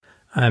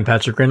I'm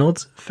Patrick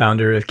Reynolds,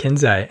 founder of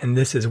Kenzai, and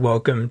this is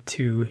Welcome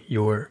to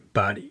Your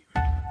Body.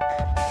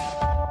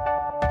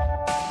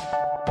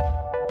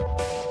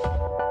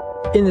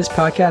 In this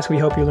podcast, we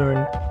help you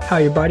learn how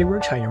your body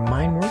works, how your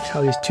mind works,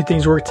 how these two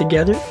things work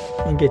together,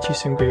 and get you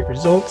some great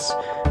results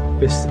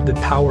with the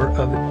power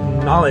of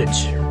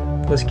knowledge.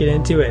 Let's get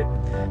into it.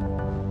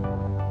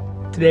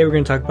 Today, we're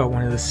going to talk about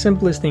one of the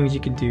simplest things you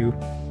can do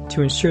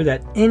to ensure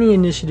that any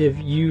initiative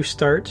you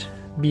start,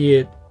 be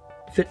it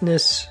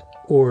fitness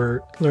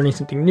or learning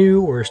something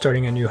new or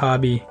starting a new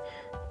hobby,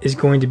 is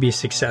going to be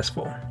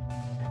successful.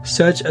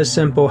 Such a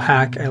simple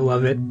hack. I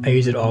love it. I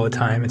use it all the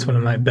time. It's one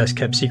of my best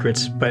kept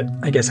secrets, but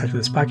I guess after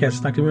this podcast, it's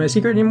not going to be my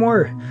secret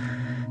anymore.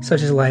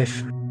 Such is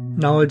life.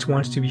 Knowledge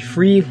wants to be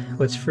free.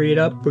 Let's free it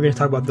up. We're going to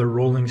talk about the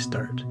rolling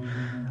start.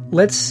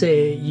 Let's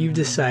say you've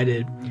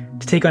decided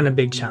to take on a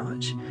big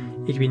challenge.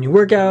 It could be a new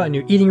workout, a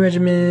new eating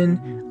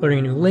regimen, learning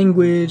a new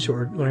language,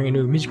 or learning a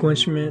new musical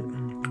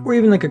instrument, or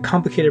even like a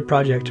complicated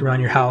project around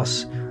your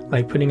house,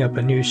 like putting up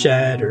a new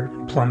shed or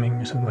plumbing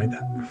or something like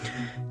that.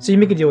 So you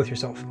make a deal with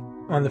yourself.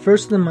 On the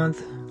first of the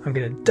month, I'm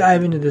going to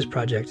dive into this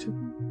project.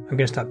 I'm going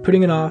to stop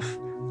putting it off.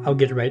 I'll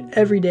get it right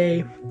every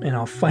day, and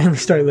I'll finally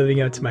start living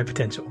up to my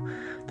potential.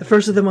 The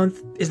first of the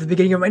month is the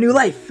beginning of my new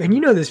life, and you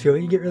know this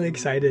feeling. You get really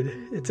excited.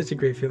 It's such a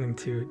great feeling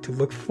to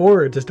look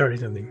forward to starting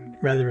something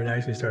rather than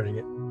actually starting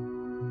it.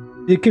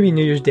 It could be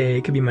New Year's Day.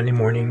 It could be Monday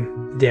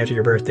morning, the day after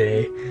your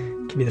birthday.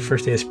 It could be the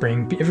first day of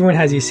spring. Everyone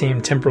has these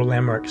same temporal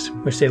landmarks,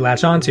 which they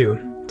latch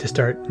onto to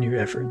start new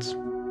efforts.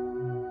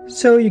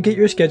 So you get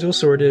your schedule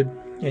sorted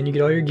and you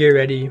get all your gear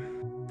ready,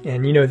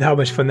 and you know how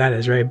much fun that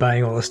is, right?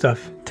 Buying all the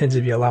stuff tends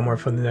to be a lot more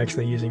fun than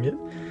actually using it.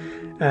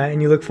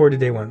 And you look forward to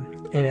day one,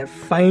 and it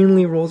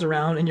finally rolls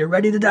around and you're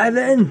ready to dive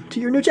in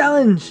to your new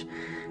challenge.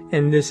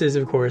 And this is,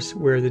 of course,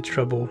 where the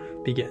trouble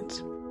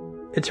begins.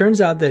 It turns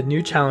out that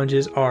new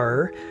challenges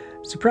are,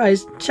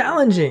 surprise,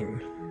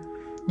 challenging.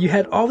 You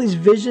had all these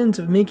visions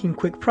of making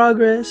quick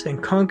progress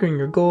and conquering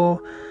your goal,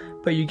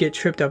 but you get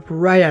tripped up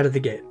right out of the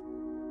gate.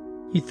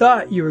 You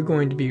thought you were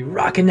going to be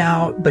rocking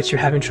out, but you're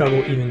having trouble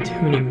even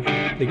tuning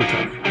the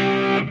guitar.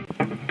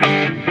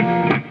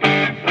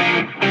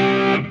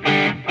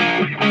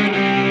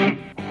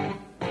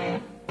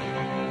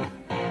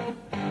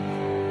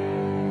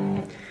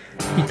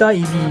 You thought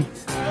you'd be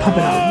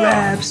pumping out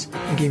reps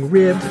and getting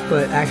ripped,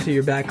 but actually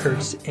your back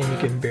hurts and you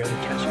can barely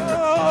catch your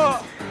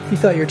breath. You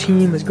thought your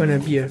team was going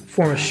to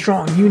form a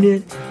strong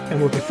unit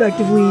and work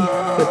effectively,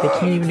 but they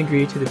can't even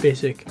agree to the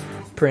basic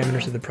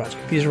parameters of the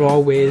project. These are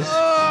all ways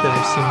that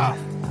I've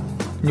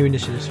seen new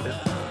initiatives fail.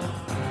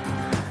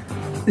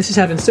 This has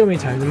happened so many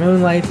times in my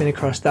own life and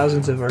across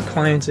thousands of our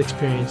clients'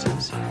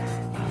 experiences.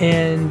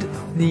 And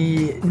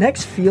the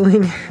next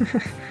feeling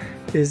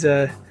is,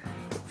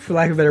 for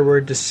lack of a better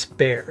word,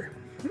 despair.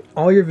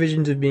 All your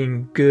visions of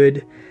being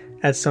good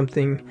at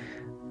something,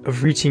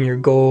 of reaching your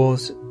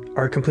goals,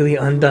 are completely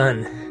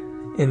undone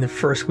in the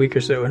first week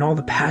or so. And all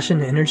the passion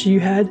and energy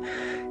you had,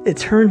 it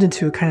turns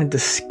into a kind of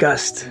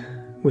disgust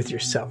with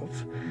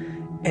yourself.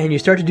 And you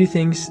start to do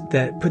things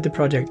that put the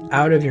project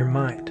out of your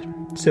mind.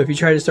 So if you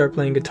try to start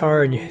playing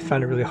guitar and you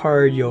find it really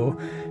hard, you'll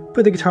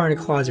put the guitar in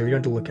a closet where you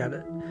don't have to look at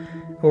it.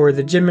 Or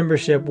the gym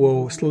membership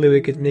will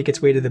slowly make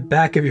its way to the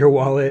back of your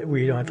wallet where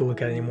you don't have to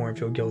look at it anymore and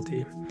feel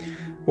guilty.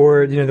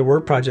 Or, the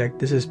work project,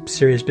 this is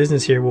serious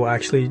business here, will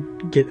actually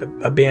get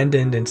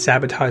abandoned and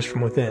sabotaged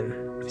from within.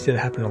 You see that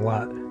happen a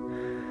lot.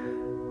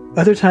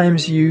 Other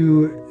times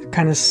you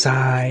kind of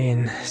sigh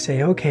and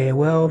say, okay,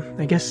 well,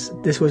 I guess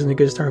this wasn't a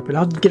good start, but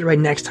I'll get it right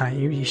next time.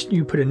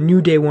 You put a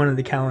new day one on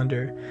the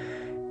calendar.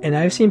 And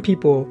I've seen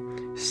people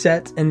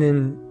set and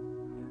then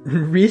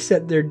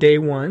reset their day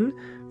one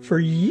for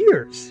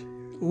years.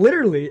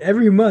 Literally,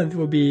 every month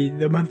will be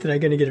the month that I'm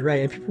going to get it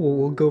right. And people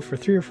will go for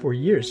 3 or 4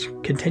 years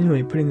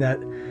continually putting that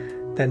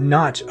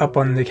notch up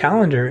on the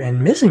calendar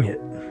and missing it.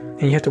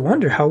 And you have to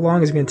wonder how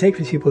long it's going to take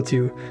for people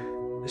to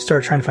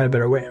start trying to find a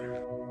better way.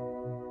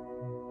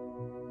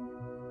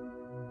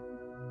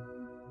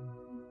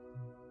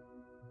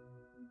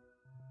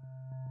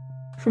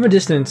 From a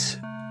distance,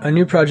 a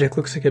new project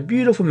looks like a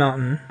beautiful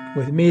mountain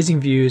with amazing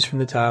views from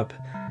the top.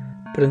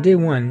 But on day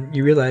one,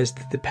 you realize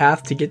that the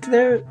path to get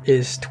there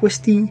is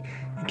twisty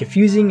and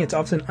confusing. It's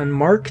often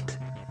unmarked,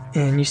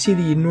 and you see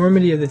the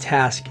enormity of the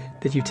task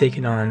that you've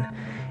taken on.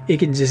 It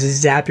can just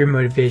zap your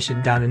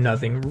motivation down to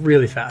nothing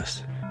really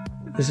fast.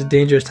 This is a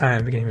dangerous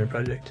time beginning a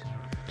project.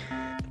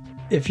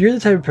 If you're the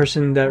type of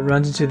person that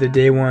runs into the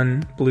day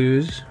one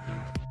blues,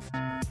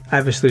 I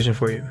have a solution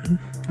for you.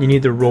 You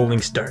need the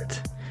rolling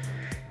start.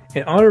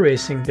 In auto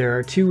racing, there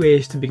are 2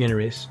 ways to begin a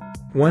race.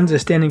 One's a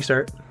standing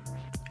start,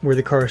 where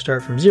the cars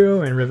start from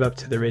 0 and rev up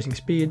to the racing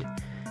speed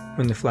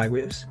when the flag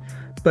waves.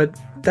 But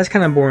that's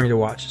kind of boring to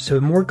watch. So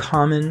the more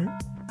common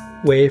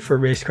way for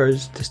race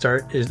cars to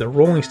start is the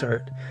rolling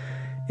start,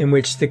 in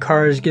which the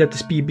cars get up to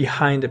speed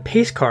behind a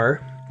pace car,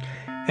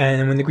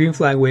 and when the green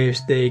flag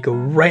waves, they go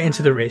right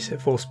into the race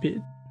at full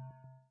speed.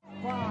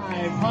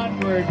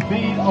 500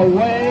 feet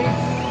away,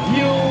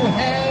 you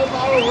have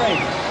a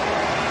race.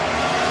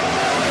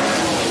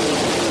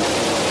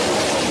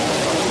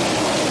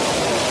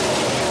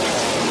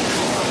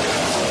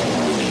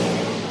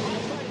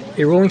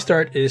 A rolling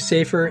start is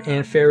safer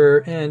and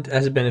fairer and,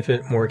 as a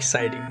benefit, more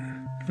exciting.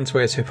 That's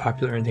why it's so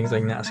popular in things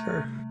like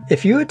NASCAR.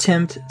 If you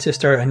attempt to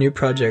start a new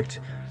project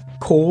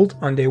cold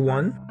on day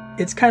one,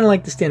 it's kind of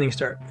like the standing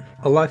start.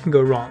 A lot can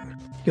go wrong.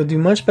 You'll do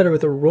much better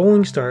with a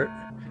rolling start,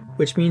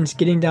 which means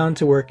getting down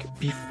to work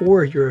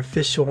before your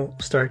official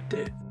start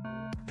date.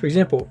 For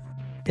example,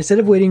 instead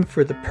of waiting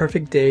for the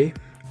perfect day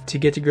to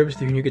get to grips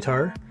with your new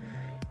guitar,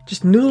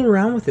 just noodle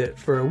around with it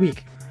for a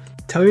week.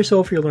 Tell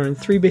yourself you'll learn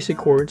 3 basic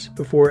chords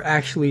before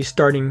actually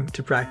starting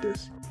to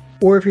practice.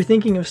 Or if you're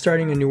thinking of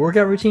starting a new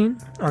workout routine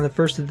on the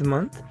 1st of the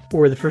month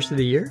or the 1st of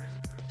the year,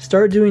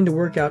 start doing the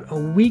workout a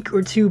week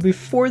or 2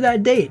 before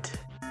that date.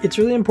 It's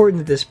really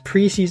important that this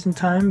pre-season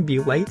time be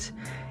light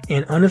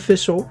and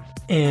unofficial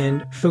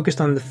and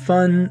focused on the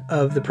fun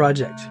of the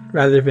project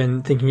rather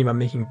than thinking about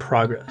making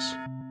progress.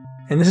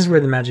 And this is where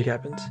the magic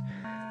happens.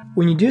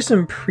 When you do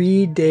some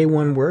pre-day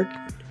one work,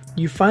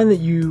 you find that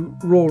you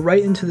roll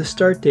right into the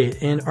start date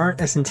and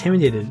aren't as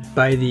intimidated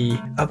by the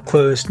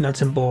up-close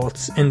nuts and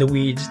bolts and the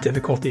weeds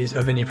difficulties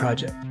of any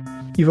project.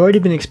 You've already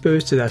been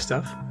exposed to that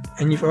stuff,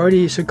 and you've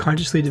already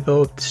subconsciously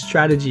developed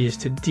strategies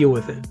to deal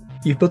with it.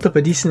 You've built up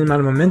a decent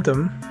amount of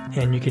momentum,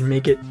 and you can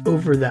make it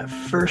over that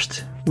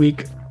first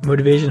week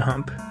motivation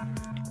hump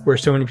where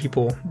so many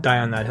people die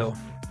on that hill.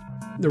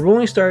 The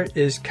rolling start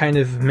is kind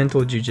of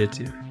mental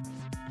jujitsu.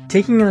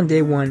 Taking on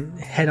day one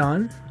head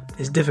on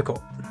is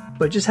difficult,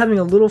 but just having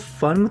a little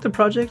fun with the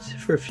project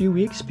for a few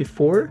weeks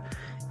before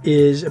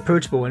is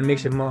approachable and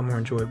makes it a lot more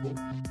enjoyable.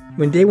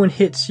 When day one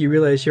hits, you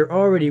realize you're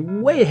already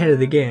way ahead of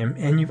the game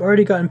and you've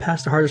already gotten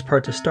past the hardest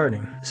part to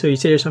starting. So you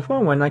say to yourself,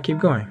 well, why not keep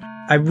going?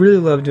 I really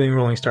love doing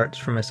rolling starts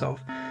for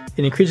myself.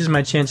 It increases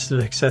my chances of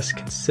success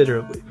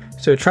considerably.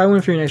 So try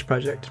one for your next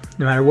project,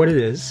 no matter what it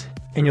is,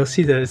 and you'll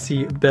see that it's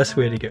the best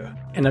way to go.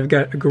 And I've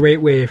got a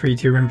great way for you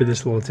to remember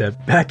this little tip.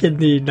 Back in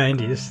the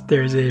 90s,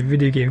 there's a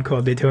video game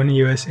called Daytona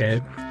USA,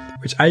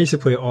 which I used to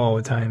play all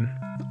the time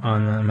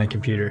on my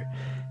computer.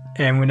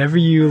 And whenever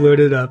you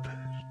loaded up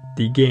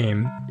the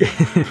game,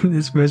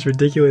 this most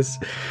ridiculous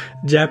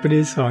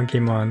Japanese song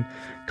came on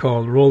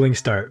called Rolling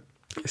Start.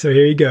 So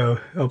here you go.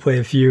 I'll play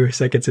a few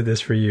seconds of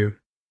this for you.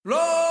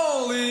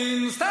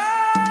 Rolling Start!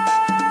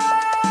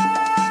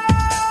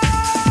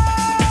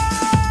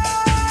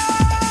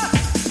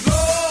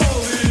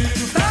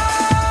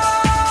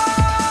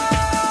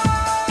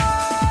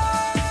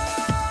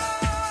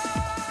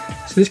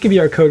 So this could be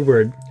our code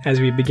word as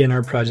we begin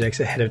our projects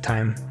ahead of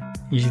time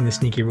using the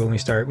sneaky rolling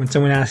start. When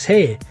someone asks,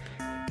 hey,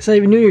 it's not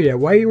even New Year yet,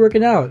 why are you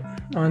working out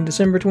on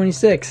December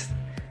 26th?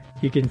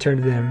 You can turn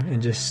to them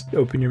and just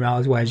open your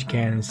mouth as wide as you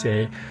can and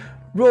say,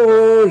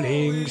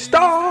 rolling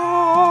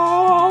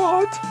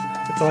start!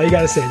 That's all you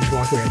gotta say, just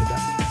walk away after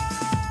that.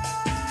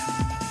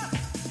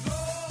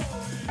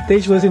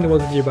 Thanks for listening to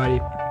Welcome to Your Body.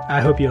 I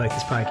hope you like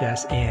this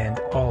podcast and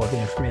all of the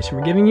information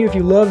we're giving you. If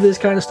you love this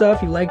kind of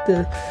stuff, you like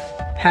the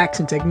hacks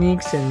and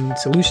techniques and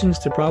solutions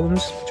to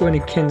problems, join the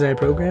Kenzai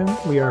program.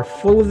 We are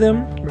full of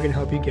them. We're going to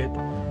help you get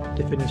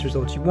the fitness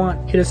results you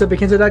want. Hit us up at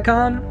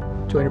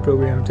Kenzai.com. Join the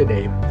program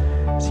today.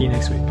 See you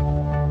next week.